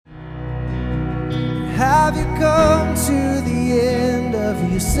Have you come to the end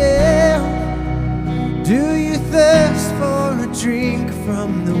of yourself? Do you thirst for a drink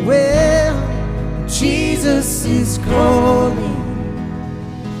from the well? Jesus is calling.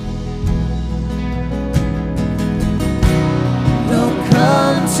 No,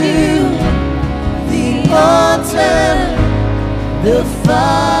 come to the altar. The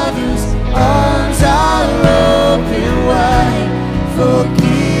Father's arms are open wide.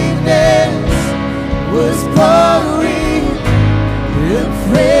 Forgiveness was pouring, the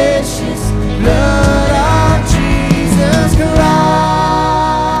precious blood of Jesus Christ.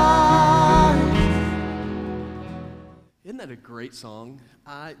 Isn't that a great song?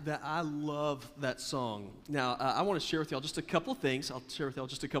 I love that song. Now, I want to share with y'all just a couple of things. I'll share with y'all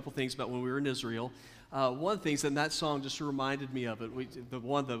just a couple of things about when we were in Israel. One of the things, and that song just reminded me of it.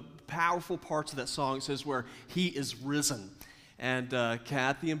 One of the powerful parts of that song says where He is risen. And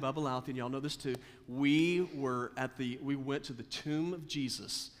Kathy and Bubba Louthien, y'all know this too. We went to the tomb of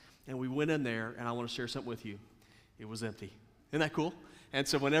Jesus, and we went in there, and I want to share something with you. It was empty. Isn't that cool? And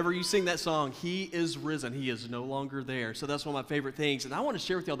so whenever you sing that song, He is risen. He is no longer there. So that's one of my favorite things. And I want to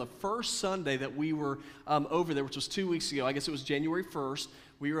share with y'all the first Sunday that we were over there, which was 2 weeks ago. I guess it was January 1st.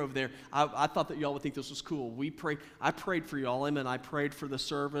 We were over there. I thought that y'all would think this was cool. I prayed for y'all. Amen. I prayed for the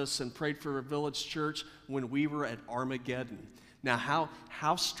service and prayed for Village Church when we were at Armageddon. Now,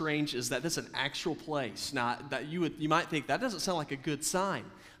 how strange is that? That's an actual place. Now, that you might think that doesn't sound like a good sign.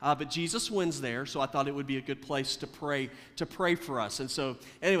 But Jesus wins there, so I thought it would be a good place to pray for us. And so,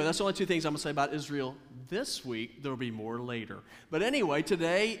 anyway, that's the only two things I'm going to say about Israel this week. There will be more later. But anyway,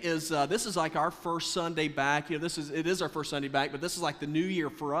 today is this is like our first Sunday back. You know, it is our first Sunday back, but this is like the new year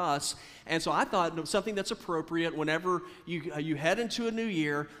for us. And so I thought something that's appropriate whenever you head into a new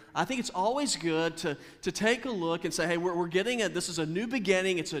year. I think it's always good to take a look and say, hey, we're getting this is a new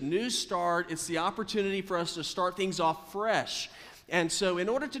beginning. It's a new start. It's the opportunity for us to start things off fresh. And so in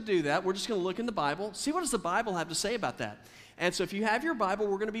order to do that, we're just going to look in the Bible, see what does the Bible have to say about that. And so if you have your Bible,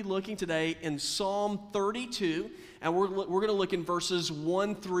 we're going to be looking today in Psalm 32, and we're going to look in verses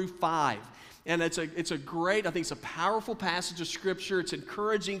 1 through 5. And it's a great, I think it's a powerful passage of Scripture. It's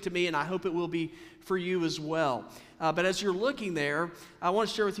encouraging to me, and I hope it will be for you as well. But as you're looking there, I want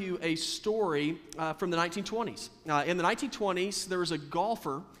to share with you a story from the 1920s. In the 1920s, there was a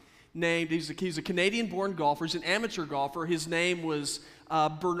golfer named, he's a Canadian-born golfer. He's an amateur golfer. His name was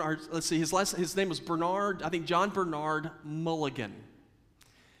Bernard, his name was Bernard, I think John Bernard Mulligan.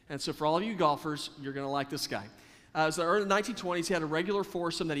 And so for all of you golfers, you're going to like this guy. It was the early 1920s. He had a regular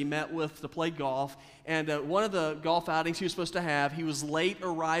foursome that he met with to play golf. And one of the golf outings he was supposed to have, he was late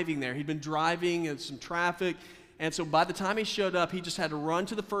arriving there. He'd been driving in some traffic. And so by the time he showed up, he just had to run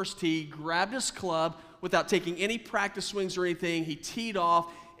to the first tee, grabbed his club without taking any practice swings or anything. He teed off,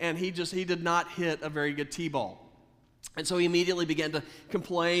 and he did not hit a very good tee ball. And so he immediately began to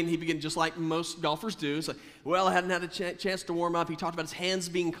complain. He began just like most golfers do. It's like, well, I hadn't had a chance to warm up. He talked about his hands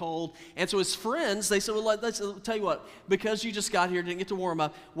being cold. And so his friends, they said, well, let's tell you what, because you just got here, didn't get to warm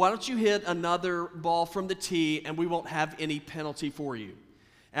up, why don't you hit another ball from the tee and we won't have any penalty for you.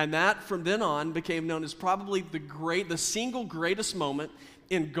 And that, from then on, became known as probably the single greatest moment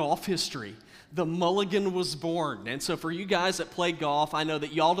in golf history. The mulligan was born. And so for you guys that play golf, I know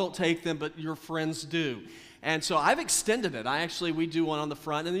that y'all don't take them, but your friends do. And so I've extended it. We do one on the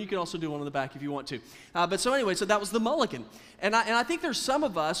front, and then you can also do one on the back if you want to. But so that was the mulligan. And I think there's some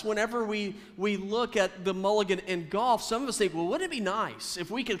of us, whenever we look at the mulligan in golf, some of us think, well, wouldn't it be nice if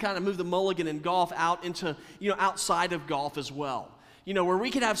we could kind of move the mulligan in golf out into, outside of golf as well? Where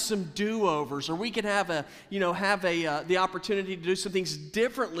we could have some do-overs, or we could have the opportunity to do some things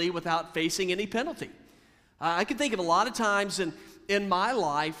differently without facing any penalty. I can think of a lot of times in my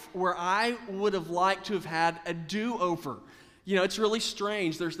life where I would have liked to have had a do-over. It's really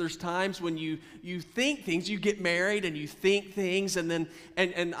strange. There's times when you think things, you get married and you think things, and then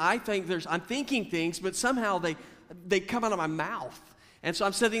I think I'm thinking things, but somehow they come out of my mouth. And so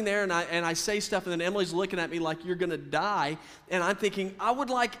I'm sitting there and I say stuff, and then Emily's looking at me like you're gonna die, and I'm thinking I would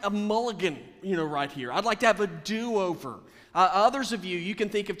like a mulligan, right here. I'd like to have a do-over. Others of you can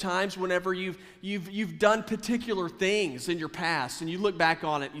think of times whenever you've done particular things in your past, and you look back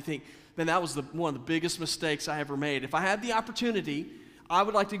on it and you think, man, that was one of the biggest mistakes I ever made. If I had the opportunity, I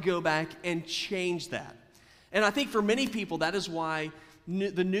would like to go back and change that. And I think for many people, that is why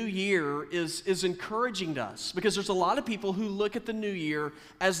the new year is encouraging to us, because there's a lot of people who look at the new year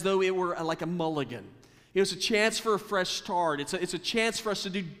as though it were like a mulligan. It's a chance for a fresh start. It's a chance for us to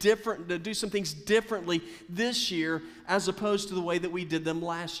do some things differently this year as opposed to the way that we did them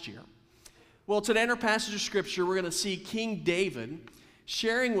last year. Well, today in our passage of Scripture, we're going to see King David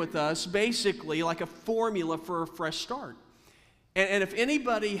sharing with us basically like a formula for a fresh start. And if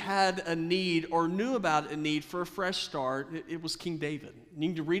anybody had a need or knew about a need for a fresh start, it was King David. You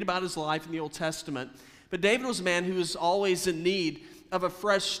need to read about his life in the Old Testament. But David was a man who was always in need of a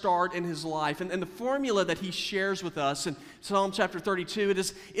fresh start in his life. And the formula that he shares with us in Psalm chapter 32, it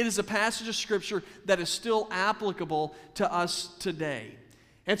is a passage of Scripture that is still applicable to us today.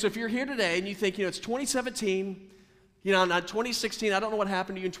 And so if you're here today and you think, it's 2017, not 2016, I don't know what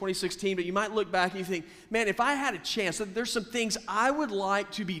happened to you in 2016, but you might look back and you think, man, if I had a chance, there's some things I would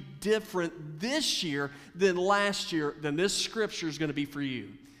like to be different this year than last year, then this Scripture is going to be for you.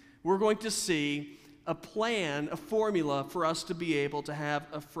 We're going to see a plan, a formula for us to be able to have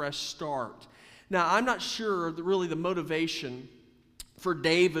a fresh start. Now, I'm not sure really the motivation for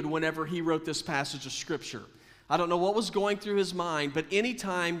David whenever he wrote this passage of Scripture. I don't know what was going through his mind, but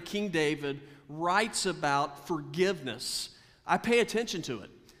anytime King David writes about forgiveness, I pay attention to it.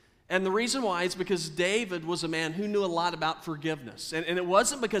 And the reason why is because David was a man who knew a lot about forgiveness. And it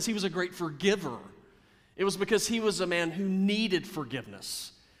wasn't because he was a great forgiver. It was because he was a man who needed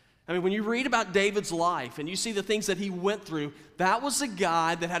forgiveness. I mean, when you read about David's life and you see the things that he went through, that was a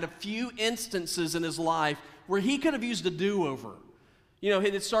guy that had a few instances in his life where he could have used a do-over.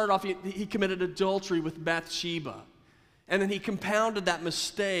 It started off, he committed adultery with Bathsheba. And then he compounded that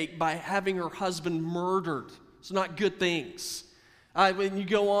mistake by having her husband murdered. It's not good things. When you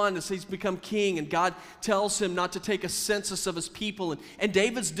go on, he's become king, and God tells him not to take a census of his people. And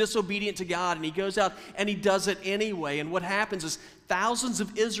David's disobedient to God, and he goes out and he does it anyway. And what happens is thousands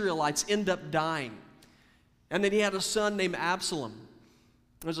of Israelites end up dying. And then he had a son named Absalom.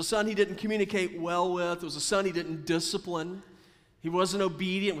 There was a son he didn't communicate well with. There was a son he didn't discipline. He wasn't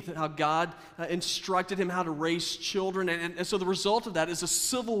obedient with how God instructed him how to raise children. And so the result of that is a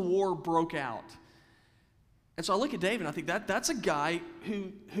civil war broke out. And so I look at David and I think that's a guy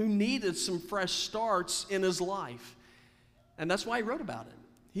who needed some fresh starts in his life. And that's why he wrote about it.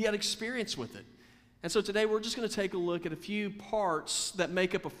 He had experience with it. And so today we're just going to take a look at a few parts that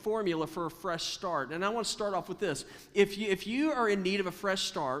make up a formula for a fresh start. And I want to start off with this. If you are in need of a fresh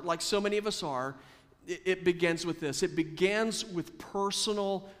start, like so many of us are, it begins with this. It begins with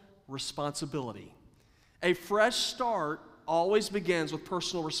personal responsibility. A fresh start always begins with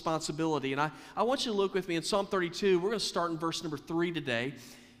personal responsibility. And I want you to look with me in Psalm 32. We're going to start in verse number 3 today.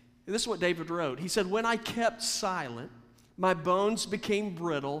 And this is what David wrote. He said, "When I kept silent, my bones became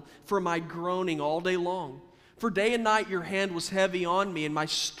brittle for my groaning all day long. For day and night your hand was heavy on me, and my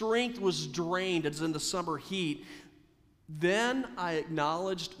strength was drained as in the summer heat. Then I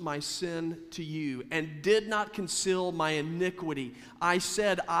acknowledged my sin to you and did not conceal my iniquity. I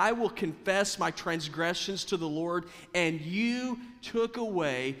said, I will confess my transgressions to the Lord, and you took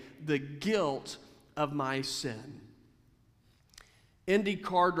away the guilt of my sin." Indy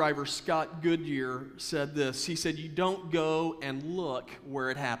car driver Scott Goodyear said this. He said, "You don't go and look where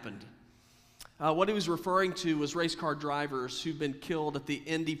it happened." What he was referring to was race car drivers who've been killed at the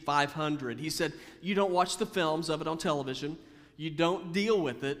Indy 500. He said, you don't watch the films of it on television. You don't deal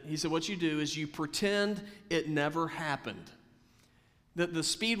with it. He said, what you do is you pretend it never happened. The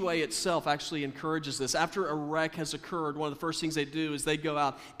Speedway itself actually encourages this. After a wreck has occurred, one of the first things they do is they go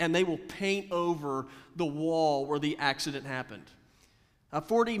out and they will paint over the wall where the accident happened.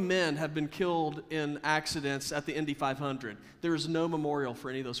 40 men have been killed in accidents at the Indy 500. There is no memorial for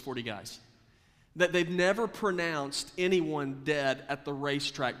any of those 40 guys. That they've never pronounced anyone dead at the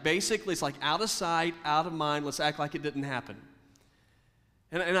racetrack. Basically, it's like out of sight, out of mind, let's act like it didn't happen.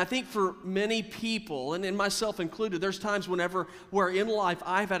 And I think for many people, and myself included, there's times where in life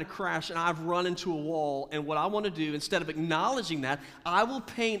I've had a crash and I've run into a wall, and what I want to do, instead of acknowledging that, I will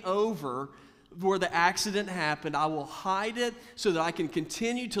paint over where the accident happened. I will hide it so that I can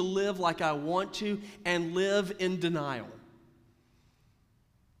continue to live like I want to and live in denial.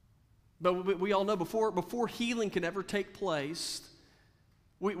 But we all know before healing can ever take place,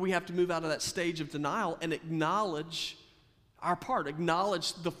 we have to move out of that stage of denial and acknowledge our part,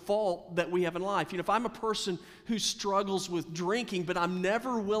 acknowledge the fault that we have in life. If I'm a person who struggles with drinking, but I'm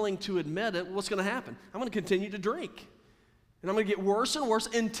never willing to admit it, what's going to happen? I'm going to continue to drink. And I'm going to get worse and worse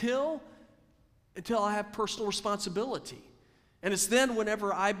until I have personal responsibility. And it's then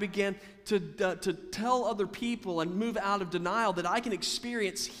whenever I begin to tell other people and move out of denial that I can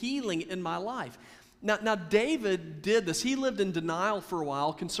experience healing in my life. Now David did this. He lived in denial for a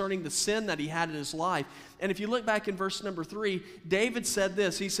while concerning the sin that he had in his life. And if you look back in verse number 3, David said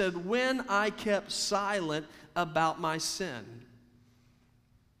this. He said, "When I kept silent about my sin."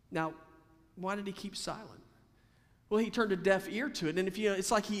 Now, why did he keep silent? Well, he turned a deaf ear to it. And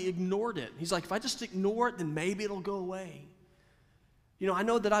it's like he ignored it. He's like, if I just ignore it, then maybe it'll go away. I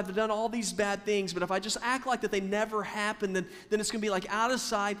know that I've done all these bad things, but if I just act like that they never happened, then it's going to be like out of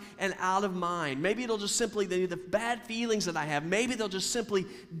sight and out of mind. Maybe it'll just simply, the bad feelings that I have, maybe they'll just simply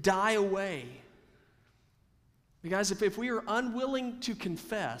die away. Guys, if we are unwilling to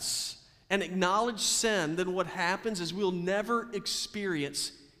confess and acknowledge sin, then what happens is we'll never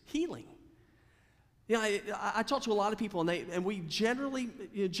experience healing. I talk to a lot of people, and we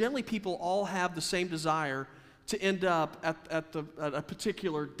generally people all have the same desire to end up at a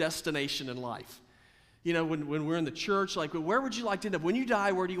particular destination in life. When we're in the church, like, where would you like to end up? When you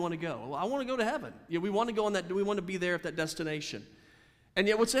die, where do you want to go? Well, I want to go to heaven. We want to go on that. We want to be there at that destination. And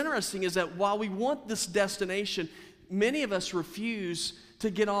yet what's interesting is that while we want this destination, many of us refuse to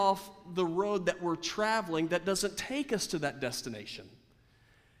get off the road that we're traveling that doesn't take us to that destination.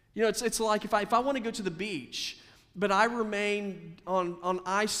 It's like if I want to go to the beach, but I remain on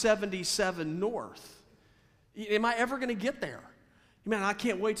I-77 north, am I ever going to get there? Man, I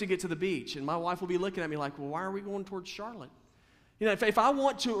can't wait to get to the beach. And my wife will be looking at me like, well, why are we going towards Charlotte? If I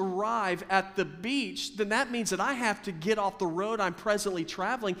want to arrive at the beach, then that means that I have to get off the road I'm presently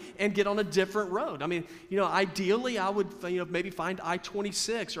traveling and get on a different road. Ideally, I would maybe find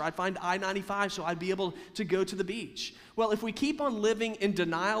I-26 or I'd find I-95 so I'd be able to go to the beach. Well, if we keep on living in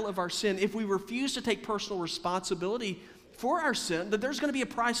denial of our sin, if we refuse to take personal responsibility for our sin, then there's going to be a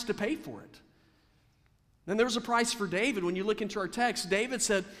price to pay for it. And there was a price for David. When you look into our text, David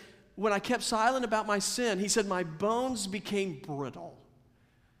said, when I kept silent about my sin, he said, my bones became brittle.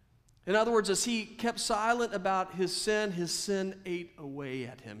 In other words, as he kept silent about his sin ate away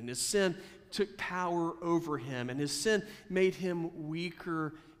at him, and his sin took power over him, and his sin made him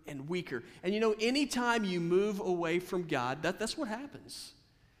weaker and weaker. And anytime you move away from God, that's what happens.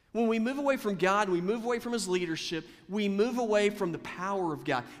 When we move away from God, we move away from His leadership, we move away from the power of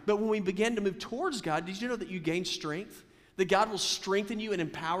God. But when we begin to move towards God, did you know that you gain strength? That God will strengthen you and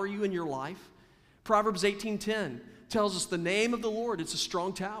empower you in your life? Proverbs 18:10 tells us the name of the Lord, it's a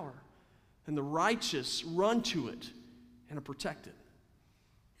strong tower, and the righteous run to it and are protected.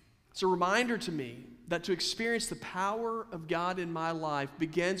 It's a reminder to me that to experience the power of God in my life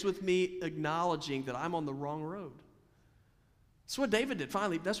begins with me acknowledging that I'm on the wrong road. That's what David did.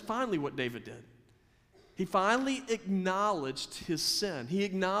 That's finally what David did. He finally acknowledged his sin. He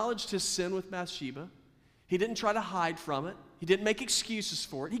acknowledged his sin with Bathsheba. He didn't try to hide from it. He didn't make excuses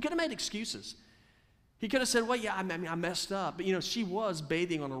for it. He could have made excuses. He could have said, well, yeah, I messed up. But, she was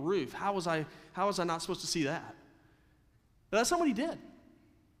bathing on a roof. How was I not supposed to see that? But that's not what he did.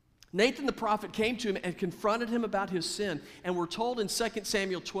 Nathan the prophet came to him and confronted him about his sin. And we're told in 2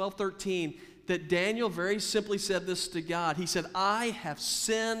 Samuel 12:13 that Daniel very simply said this to God. He said, I have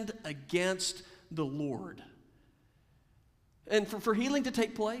sinned against the Lord. And for healing to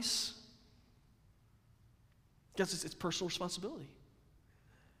take place, guys, it's personal responsibility.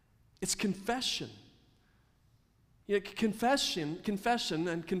 It's confession. Confession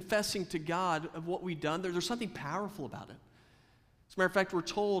and confessing to God of what we've done, there's something powerful about it. As a matter of fact, we're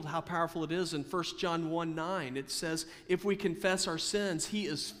told how powerful it is in 1 John 1:9. It says, if we confess our sins, He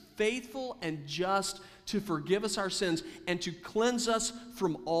is faithful and just to forgive us our sins and to cleanse us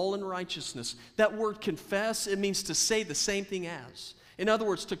from all unrighteousness. That word confess, it means to say the same thing as. In other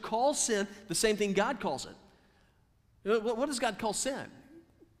words, to call sin the same thing God calls it. What does God call sin?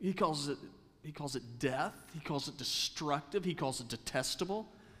 He calls it death. He calls it destructive. He calls it detestable.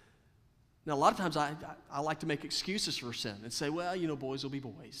 Now, a lot of times I like to make excuses for sin and say, well, boys will be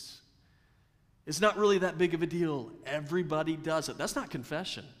boys. It's not really that big of a deal. Everybody does it. That's not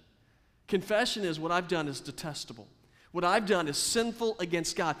confession. Confession is what I've done is detestable. What I've done is sinful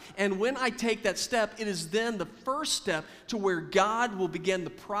against God. And when I take that step, it is then the first step to where God will begin the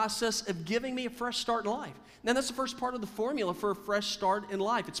process of giving me a fresh start in life. Now, that's the first part of the formula for a fresh start in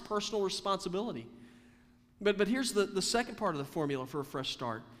life. It's personal responsibility. But here's the second part of the formula for a fresh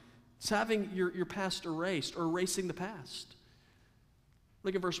start. It's having your past erased or erasing the past.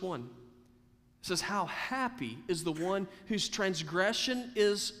 Look at verse 1. It says, how happy is the one whose transgression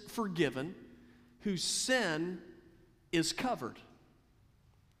is forgiven, whose sin is covered.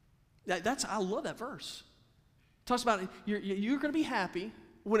 I love that verse. It talks about you're going to be happy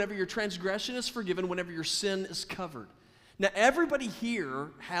whenever your transgression is forgiven, whenever your sin is covered. Now, everybody here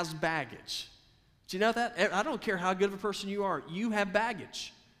has baggage. Do you know that? I don't care how good of a person you are. You have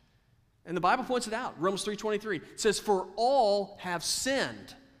baggage. And the Bible points it out. Romans 3:23 says, for all have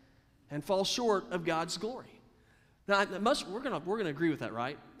sinned and fall short of God's glory. Now, we're going to agree with that,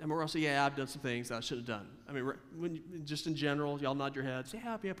 right? And we're going to say, yeah, I've done some things that I should have done. I mean, just in general, y'all nod your heads.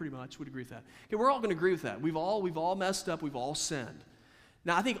 Yeah, pretty much. We'd agree with that. Okay, we're all going to agree with that. We've all messed up. We've all sinned.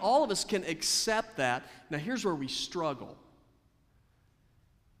 Now, I think all of us can accept that. Now, here's where we struggle.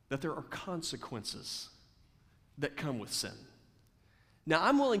 that there are consequences that come with sin. Now,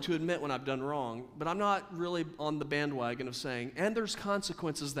 I'm willing to admit when I've done wrong, but I'm not really on the bandwagon of saying, and there's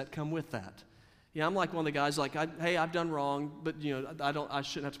consequences that come with that. Yeah, I'm like one of the guys like, hey, I've done wrong, but I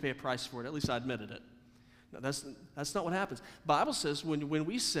shouldn't have to pay a price for it. At least I admitted it. No, that's not what happens. Bible says when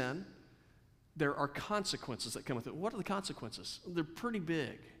we sin, there are consequences that come with it. What are the consequences? They're pretty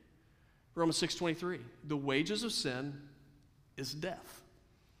big. Romans 6:23, the wages of sin is death.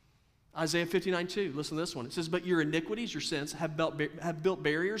 Isaiah 59:2, listen to this one. It says, but your iniquities, your sins, have built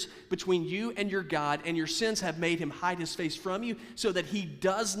barriers between you and your God, and your sins have made him hide his face from you so that he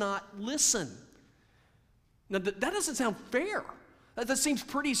does not listen. Now, that doesn't sound fair. That seems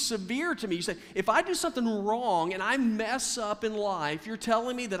pretty severe to me. You say, if I do something wrong and I mess up in life, you're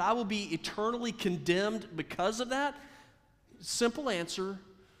telling me that I will be eternally condemned because of that? Simple answer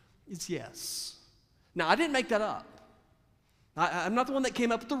is yes. Now, I didn't make that up. I'm not the one that came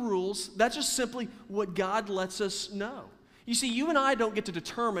up with the rules. That's just simply what God lets us know. You see, you and I don't get to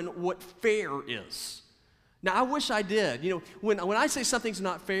determine what fair is. Now, I wish I did. When I say something's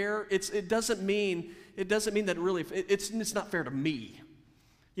not fair, it doesn't mean that really it's not fair to me.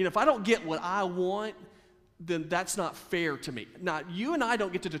 If I don't get what I want, then that's not fair to me. Now, you and I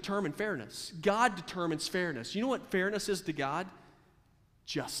don't get to determine fairness. God determines fairness. You know what fairness is to God?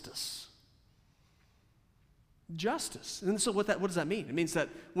 Justice. Justice. And so what does that mean? It means that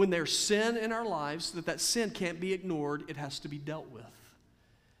when there's sin in our lives, that sin can't be ignored, it has to be dealt with.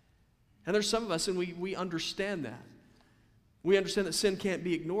 And there's some of us, and we understand that. We understand that sin can't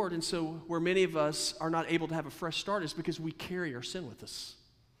be ignored, and so where many of us are not able to have a fresh start is because we carry our sin with us.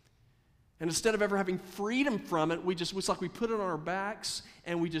 And instead of ever having freedom from it, it's like we put it on our backs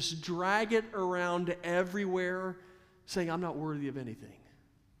and we just drag it around everywhere saying, I'm not worthy of anything.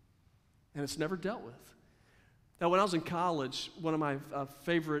 And it's never dealt with. Now, when I was in college, one of my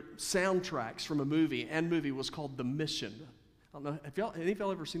favorite soundtracks from a movie was called The Mission. I don't know, have any of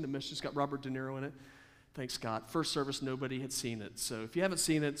y'all ever seen The Mission? It's got Robert De Niro in it. Thanks, Scott. First service, nobody had seen it. So if you haven't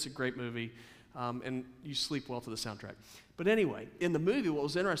seen it, it's a great movie, and you sleep well to the soundtrack. But anyway, in the movie, what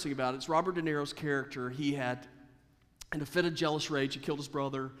was interesting about it is Robert De Niro's character, he had, in a fit of jealous rage, he killed his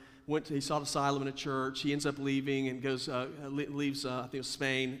brother, he sought asylum in a church, he ends up leaving and leaves, I think it was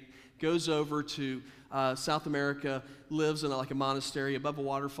Spain, goes over to South America, lives in a monastery above a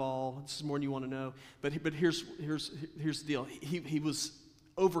waterfall. This is more than you want to know. But here's the deal. He was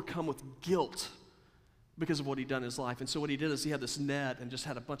overcome with guilt because of what he'd done in his life. And so what he did is he had this net and just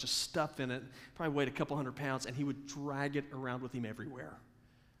had a bunch of stuff in it, probably weighed a couple 100 pounds, and he would drag it around with him everywhere.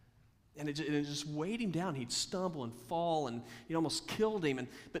 And it just weighed him down. He'd stumble and fall, and it almost killed him.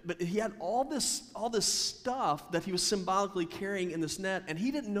 But he had all this stuff that he was symbolically carrying in this net, and he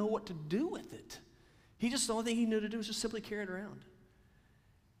didn't know what to do with it. The only thing he knew to do was just simply carry it around.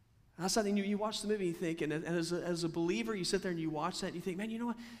 And that's something you watch the movie and you think, and as a believer, you sit there and you watch that and you think, man, you know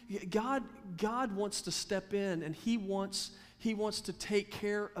what? God wants to step in, and He wants to take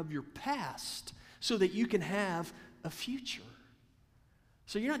care of your past so that you can have a future.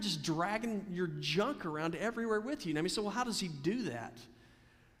 So you're not just dragging your junk around everywhere with you. And so, well, how does He do that?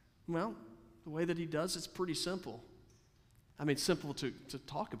 Well, the way that He does it's pretty simple. Simple to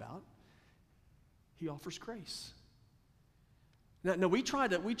talk about. He offers grace. Now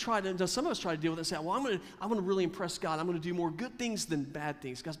some of us try to deal with it and say, well, I'm going to really impress God. I'm going to do more good things than bad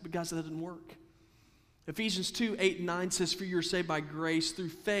things. But guys, that didn't work. Ephesians 2:8-9 says, for you are saved by grace through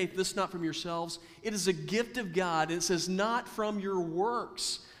faith, this not from yourselves. It is a gift of God. And it says, not from your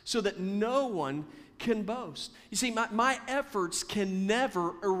works, so that no one can boast. You see, my efforts can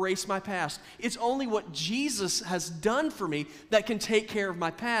never erase my past. It's only what Jesus has done for me that can take care of my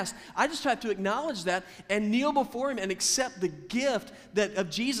past. I just have to acknowledge that and kneel before Him and accept the gift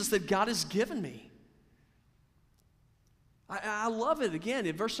of Jesus that God has given me. I love it. Again,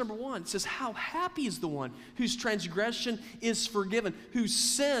 in verse number 1, it says, how happy is the one whose transgression is forgiven, whose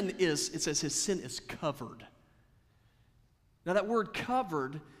sin is, it says his sin is covered. Now that word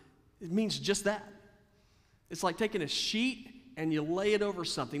covered, it means just that. It's like taking a sheet and you lay it over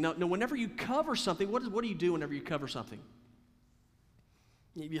something. Now whenever you cover something, what do you do whenever you cover something?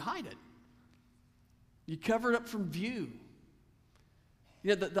 You hide it. You cover it up from view.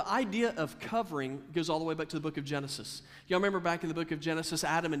 The idea of covering goes all the way back to the book of Genesis. Y'all remember back in the book of Genesis,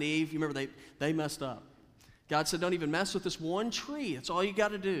 Adam and Eve, you remember they messed up. God said, don't even mess with this one tree. That's all you got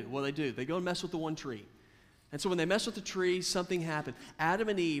to do. Well, they do. They go and mess with the one tree. And so when they mess with the tree, something happened. Adam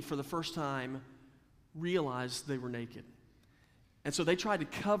and Eve, for the first time, realized they were naked. And so they tried to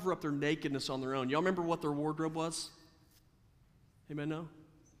cover up their nakedness on their own. Y'all remember what their wardrobe was? Anybody know?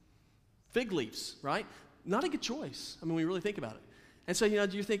 Fig leaves, right? Not a good choice. When we really think about it. And so, you're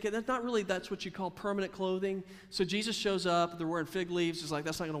thinking, that's what you call permanent clothing. So Jesus shows up, they're wearing fig leaves. It's like,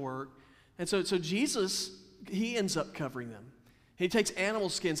 that's not going to work. And so Jesus, he ends up covering them. He takes animal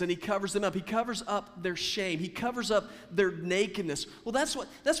skins and he covers them up. He covers up their shame. He covers up their nakedness. Well, that's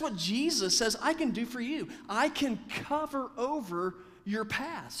what Jesus says I can do for you. I can cover over your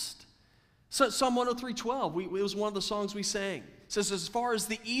past. So Psalm 103:12, it was one of the songs we sang. It says, as far as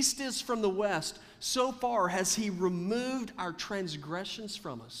the east is from the west, so far has he removed our transgressions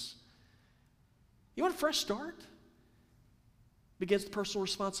from us. You want a fresh start? Begins with personal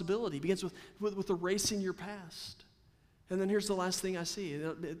responsibility. Begins with erasing your past. And then here's the last thing I see.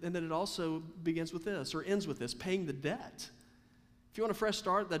 And then it also begins with this, or ends with this, paying the debt. If you want a fresh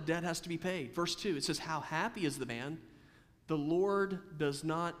start, that debt has to be paid. Verse 2, it says, how happy is the man? The Lord does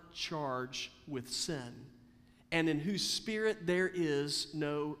not charge with sin, and in whose spirit there is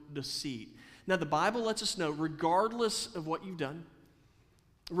no deceit. Now, the Bible lets us know, regardless of what you've done,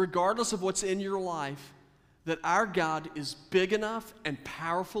 regardless of what's in your life, that our God is big enough and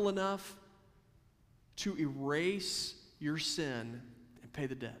powerful enough to erase your sin and pay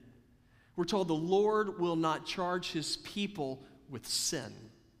the debt. We're told the Lord will not charge his people with sin.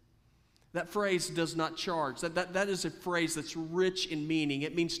 That phrase, does not charge, that is a phrase that's rich in meaning.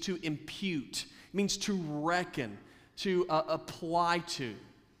 It means to impute. It means to reckon, to apply to.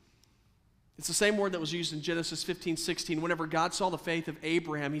 It's the same word that was used in Genesis 15:16. Whenever God saw the faith of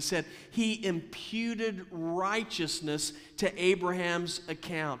Abraham, he said he imputed righteousness to Abraham's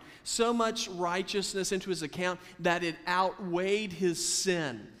account. So much righteousness into his account that it outweighed his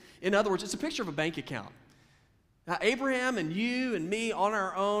sin. In other words, it's a picture of a bank account. Now, Abraham and you and me on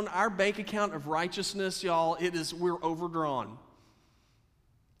our own, our bank account of righteousness, y'all, we're overdrawn.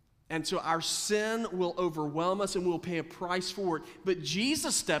 And so our sin will overwhelm us and we'll pay a price for it. But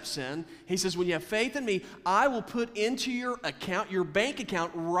Jesus steps in. He says, when you have faith in me, I will put into your account, your bank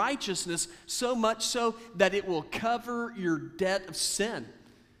account, righteousness, so much so that it will cover your debt of sin.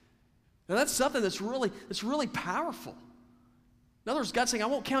 Now that's something that's really powerful. In other words, God's saying, I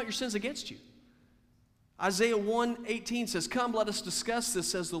won't count your sins against you. Isaiah 1:18 says, come, let us discuss this,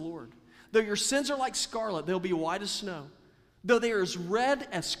 says the Lord. Though your sins are like scarlet, they'll be white as snow. Though they are as red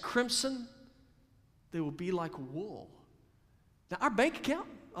as crimson, they will be like wool. Now, our bank account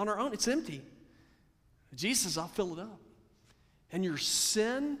on our own, it's empty. Jesus says, I'll fill it up. And your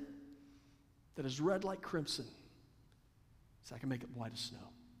sin that is red like crimson, so I can make it white as snow.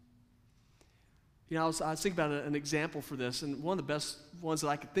 I was thinking about an example for this, and one of the best ones that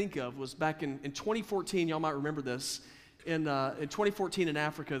I could think of was back in 2014. Y'all might remember this. In 2014 in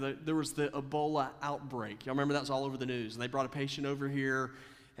Africa, there was the Ebola outbreak. Y'all remember that was all over the news, and they brought a patient over here,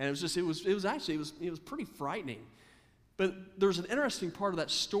 and it was pretty frightening. But there's an interesting part of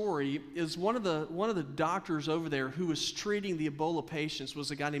that story is one of the doctors over there who was treating the Ebola patients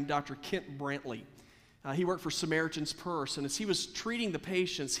was a guy named Dr. Kent Brantley. He worked for Samaritan's Purse, and as he was treating the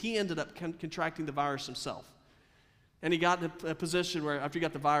patients, he ended up contracting the virus himself. And he got in a position where after he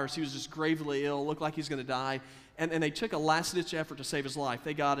got the virus, he was just gravely ill, looked like he was going to die, and they took a last-ditch effort to save his life.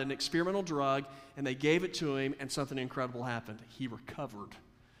 They got an experimental drug, and they gave it to him, and something incredible happened. He recovered.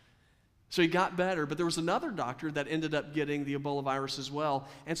 So he got better, but there was another doctor that ended up getting the Ebola virus as well,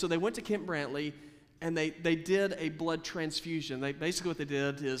 and so they went to Kent Brantley, and they did a blood transfusion. Basically what they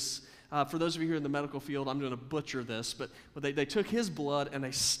did is, for those of you here in the medical field, I'm going to butcher this, but they took his blood and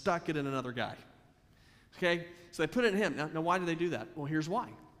they stuck it in another guy. Okay? So they put it in him. Now why did they do that? Well, here's why.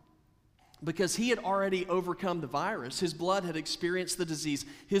 Because he had already overcome the virus. His blood had experienced the disease.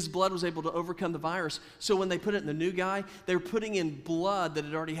 His blood was able to overcome the virus. So when they put it in the new guy, they were putting in blood that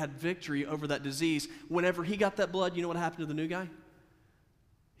had already had victory over that disease. Whenever he got that blood, you know what happened to the new guy?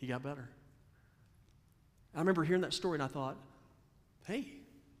 He got better. I remember hearing that story and I thought, hey,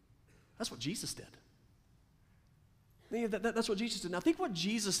 that's what Jesus did. That's what Jesus did. Now think what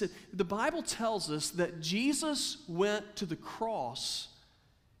Jesus did. The Bible tells us that Jesus went to the cross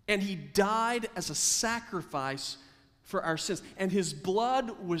and he died as a sacrifice for our sins. And his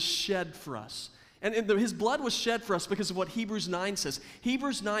blood was shed for us. And his blood was shed for us because of what Hebrews 9 says.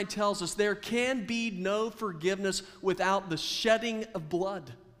 Hebrews 9 tells us there can be no forgiveness without the shedding of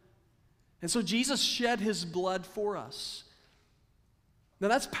blood. And so Jesus shed his blood for us. Now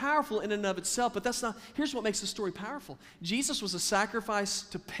that's powerful in and of itself, but that's not, here's what makes the story powerful. Jesus was a sacrifice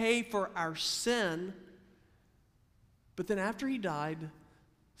to pay for our sin, but then after he died,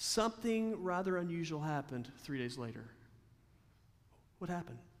 something rather unusual happened 3 days later. What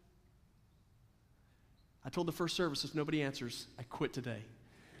happened? I told the first service, if nobody answers, I quit today.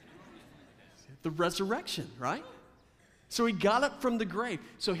 The resurrection, right? So he got up from the grave.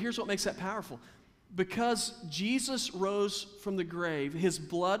 So here's what makes that powerful. Because Jesus rose from the grave, his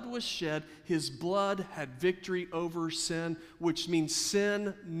blood was shed, his blood had victory over sin, which means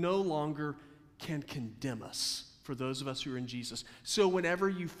sin no longer can condemn us for those of us who are in Jesus. So whenever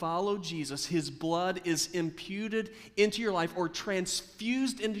you follow Jesus, his blood is imputed into your life or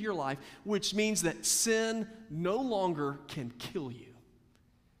transfused into your life, which means that sin no longer can kill you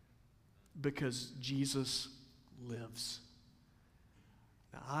because Jesus lives.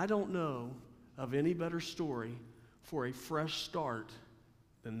 Now, I don't know of any better story for a fresh start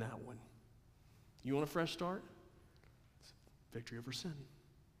than that one. You want a fresh start? Victory over sin.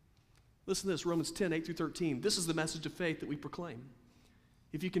 Listen to this, Romans 10, 8 through 13. This is the message of faith that we proclaim.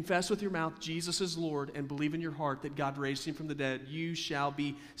 If you confess with your mouth Jesus is Lord and believe in your heart that God raised him from the dead, you shall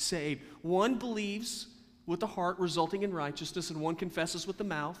be saved. One believes with the heart, resulting in righteousness, and one confesses with the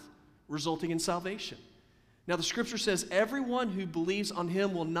mouth, resulting in salvation. Now, the scripture says, everyone who believes on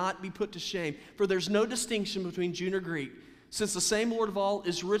him will not be put to shame, for there's no distinction between Jew or Greek, since the same Lord of all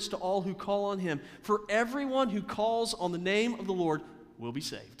is rich to all who call on him. For everyone who calls on the name of the Lord will be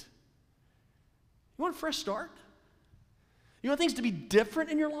saved. You want a fresh start? You want things to be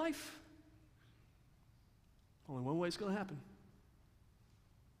different in your life? Only one way it's going to happen.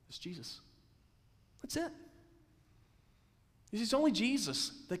 It's Jesus. That's it. It's only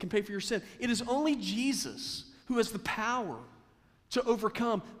Jesus that can pay for your sin. It is only Jesus who has the power to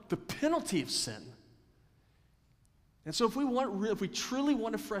overcome the penalty of sin. And so if we truly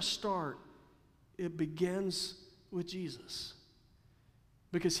want a fresh start, it begins with Jesus.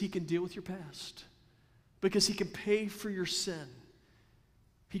 Because he can deal with your past. Because he can pay for your sin.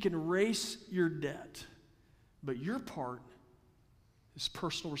 He can erase your debt. But your part is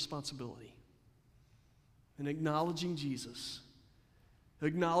personal responsibility. And acknowledging Jesus,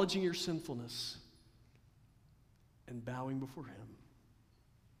 acknowledging your sinfulness, and bowing before him.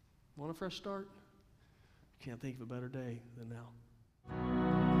 Want a fresh start? Can't think of a better day than now.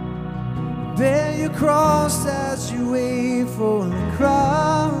 Bear your cross as you wait for the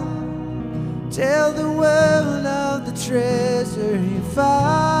crown. Tell the world of the treasure you found.